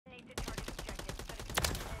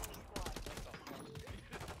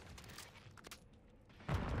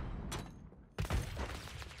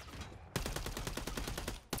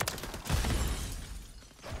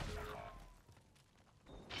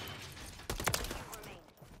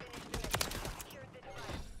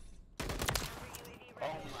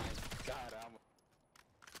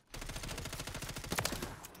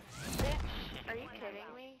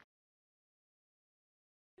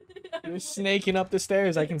You're snaking up the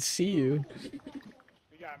stairs. I can see you. You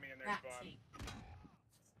got me in there, Spawn.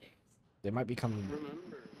 They might be coming.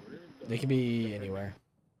 They could be anywhere.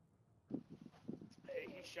 Hey,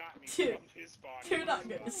 he shot me Dude, from his spawn. They're not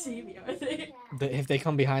gonna see me, are they? If they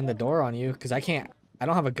come behind the door on you, because I can't. I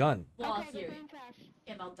don't have a gun. Well, I'll hear it,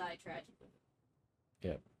 and I'll die tragically.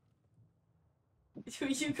 Yep.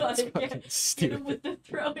 You gotta get him Stupid. with the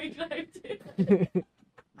throwing knife, dude.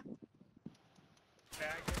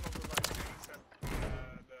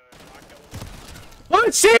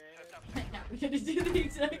 What shit? Now we're gonna do the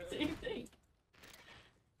exact same thing.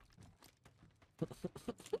 We're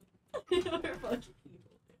fucking evil.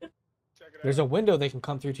 There's a window they can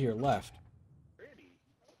come through to your left.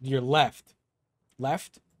 Your left.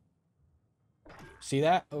 Left? See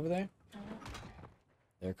that over there?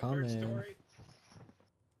 They're coming. There's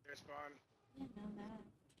Spawn.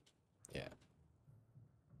 Yeah.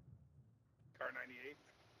 Car 98.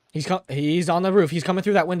 He's on the roof. He's coming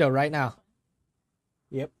through that window right now.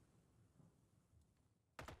 Yep.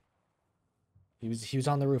 He was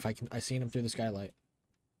on the roof. I seen him through the skylight.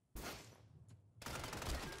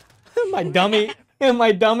 My dummy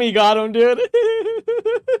got him, dude.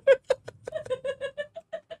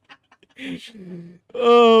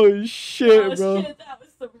 Oh shit, bro. Shit, that was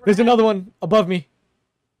the There's another one above me.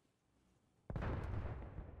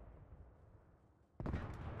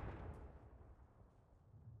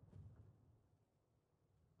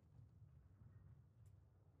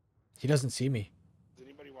 He doesn't see me. Does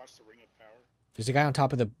anybody watch the Ring of Power? There's a guy on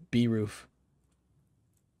top of the B roof.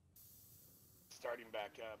 Starting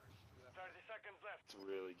back up. 30 seconds left. It's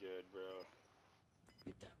really good, bro.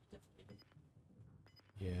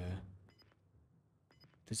 Yeah.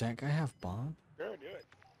 Does that guy have bomb? Sure, do it.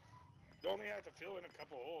 You only have to fill in a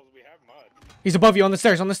couple holes. We have mud. He's above you on the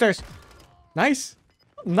stairs, Nice.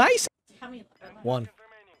 Nice. How many? One.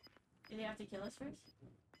 Do they have to kill us first?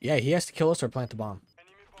 Yeah, he has to kill us or plant the bomb.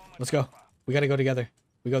 Let's go. We gotta go together.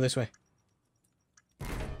 We go this way.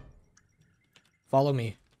 Follow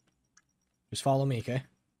me. Just follow me, okay?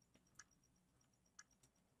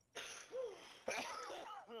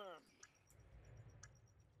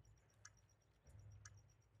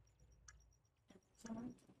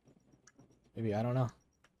 Maybe, I don't know.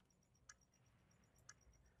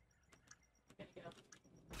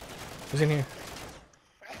 Who's in here?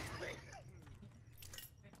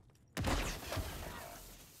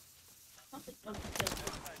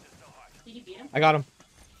 Did you beat him? I got him.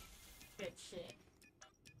 Good shit.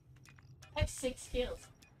 I have 6 kills.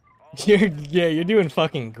 You're doing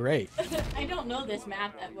fucking great. I don't know this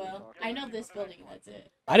map that well. I know this building, that's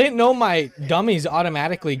it. I didn't know my dummies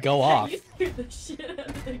automatically go off. You scared the shit out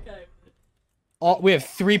of the guy. We have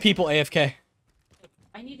 3 people AFK.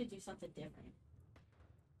 I need to do something different.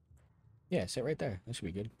 Yeah, sit right there. That should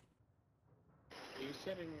be good. Are you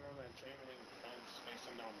sitting on that chain link fence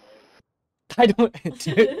facing down way? I don't.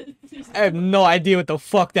 Dude, I have no idea what the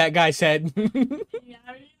fuck that guy said.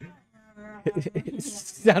 It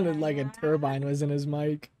sounded like a turbine was in his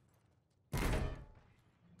mic. I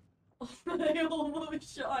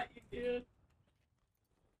almost shot you, dude.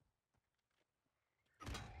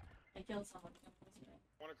 I killed someone.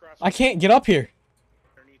 I can't get up here.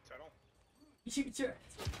 You sure?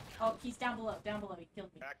 Oh, he's down below. Down below. He killed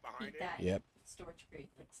me. Back behind Eat that. Yep. Storage crate.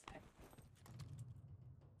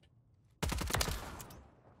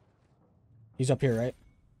 He's up here, right?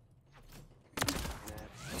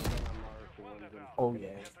 Oh yeah.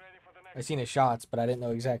 I seen his shots, but I didn't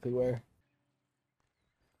know exactly where.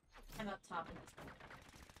 I'm up top of this.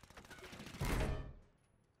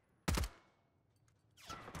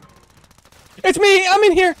 It's me! I'm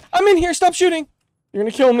in here! I'm in here! Stop shooting! You're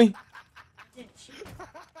gonna kill me. I didn't shoot you. I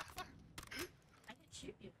didn't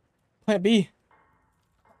shoot you. Plant B.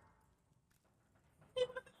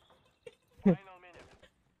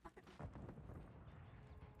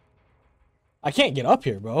 I can't get up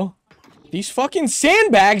here, bro. These fucking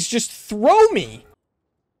sandbags just throw me.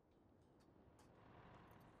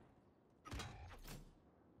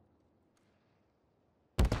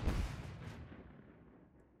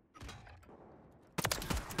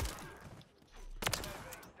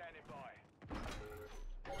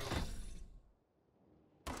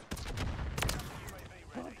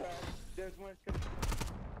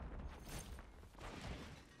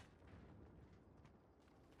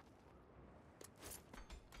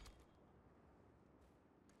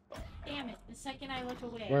 Damn it, the second I look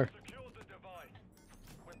away. Where?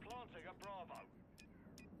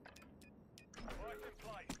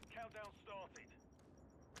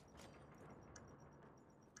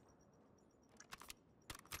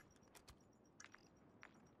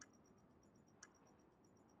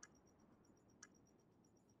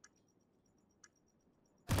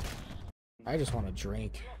 I just want to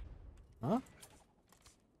drink. Huh?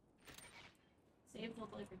 Save the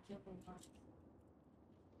liquor, kill the one.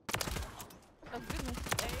 Oh goodness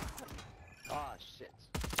sake. Ah, shit.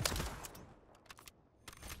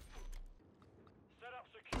 Set up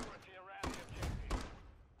security around the objective.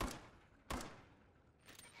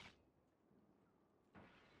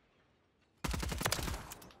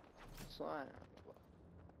 Slime.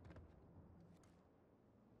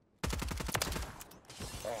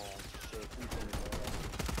 Oh, shit. We finished that.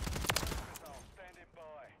 Missile standing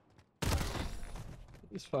by.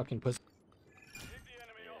 These fucking pussy. Keep the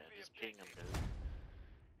enemy Yeah, off the just ping him, objective. dude.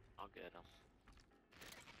 I'll get him.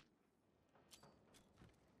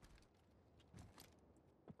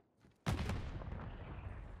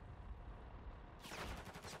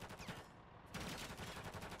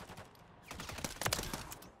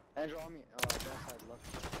 Andrew on me. That side left.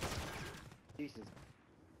 Jesus.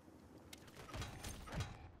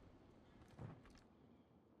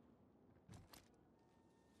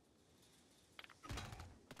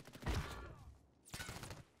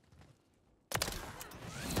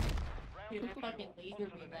 Dude, I fucking laser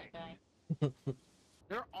beam that guy.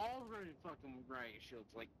 They're all running fucking riot shields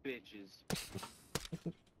like bitches.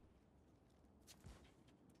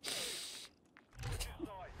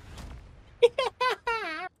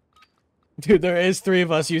 Dude, there is 3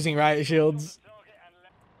 of us using riot shields. Target and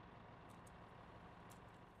left.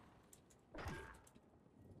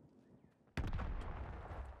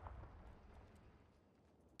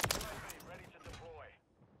 UAV ready to deploy.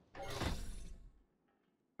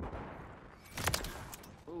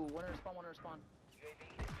 Ooh, one respawn, one respawn. UAV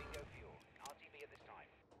is bingo fuel. RTB at this time.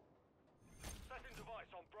 Setting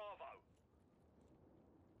device on Bravo.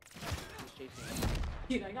 He's chasing me.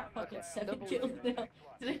 Dude, I got fucking Okay, 7 double kills laser. now.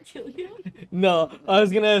 Did I kill you? No, I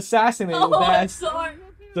was gonna assassinate his Oh, I'm ass. sorry.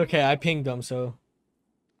 It's okay, I pinged him, so.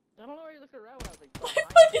 I don't know why you looking around when I was like, I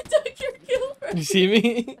behind fucking you. took your kill from You see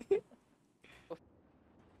me?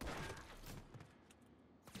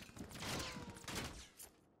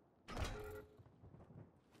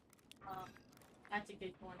 That's a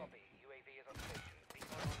good corner. UAV is on station. Beacon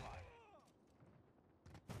online.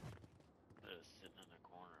 Just sitting in the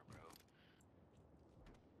corner, bro.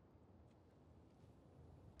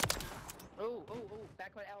 Oh,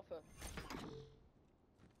 back by Alpha.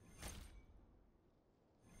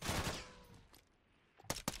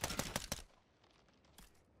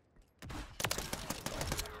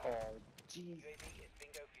 Oh, jeez. UAV is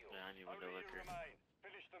bingo fuel. Yeah, I need Only you Windowlicker. remain.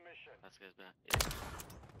 Finish the mission. Last guy's back. Yeah.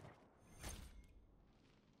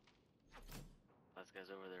 Last guy's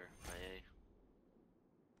over there by A.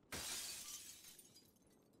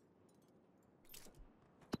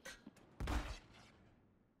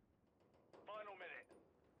 Final minute.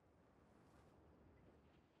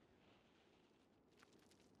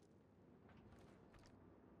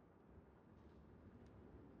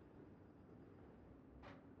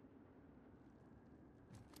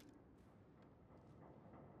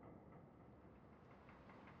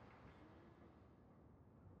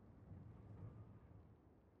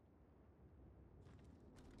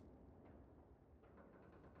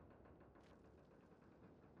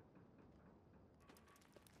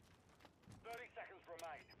 Seconds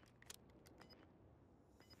remain.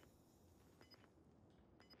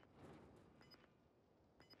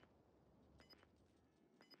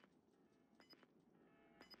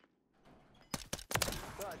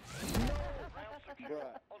 God. Round secure.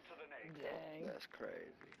 Bruh. On to the next. Dang. That's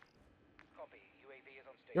crazy. Copy. UAV is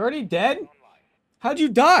on station. You're already dead? Online. How'd you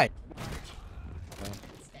die?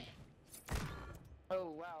 Oh,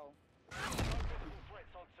 wow. No visible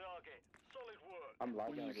threats on target. Solid work. I'm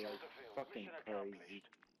lagging like Mission fulfilled. fucking Mission crazy. accomplished.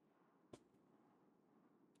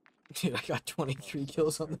 Dude, I got 23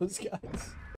 kills on those guys.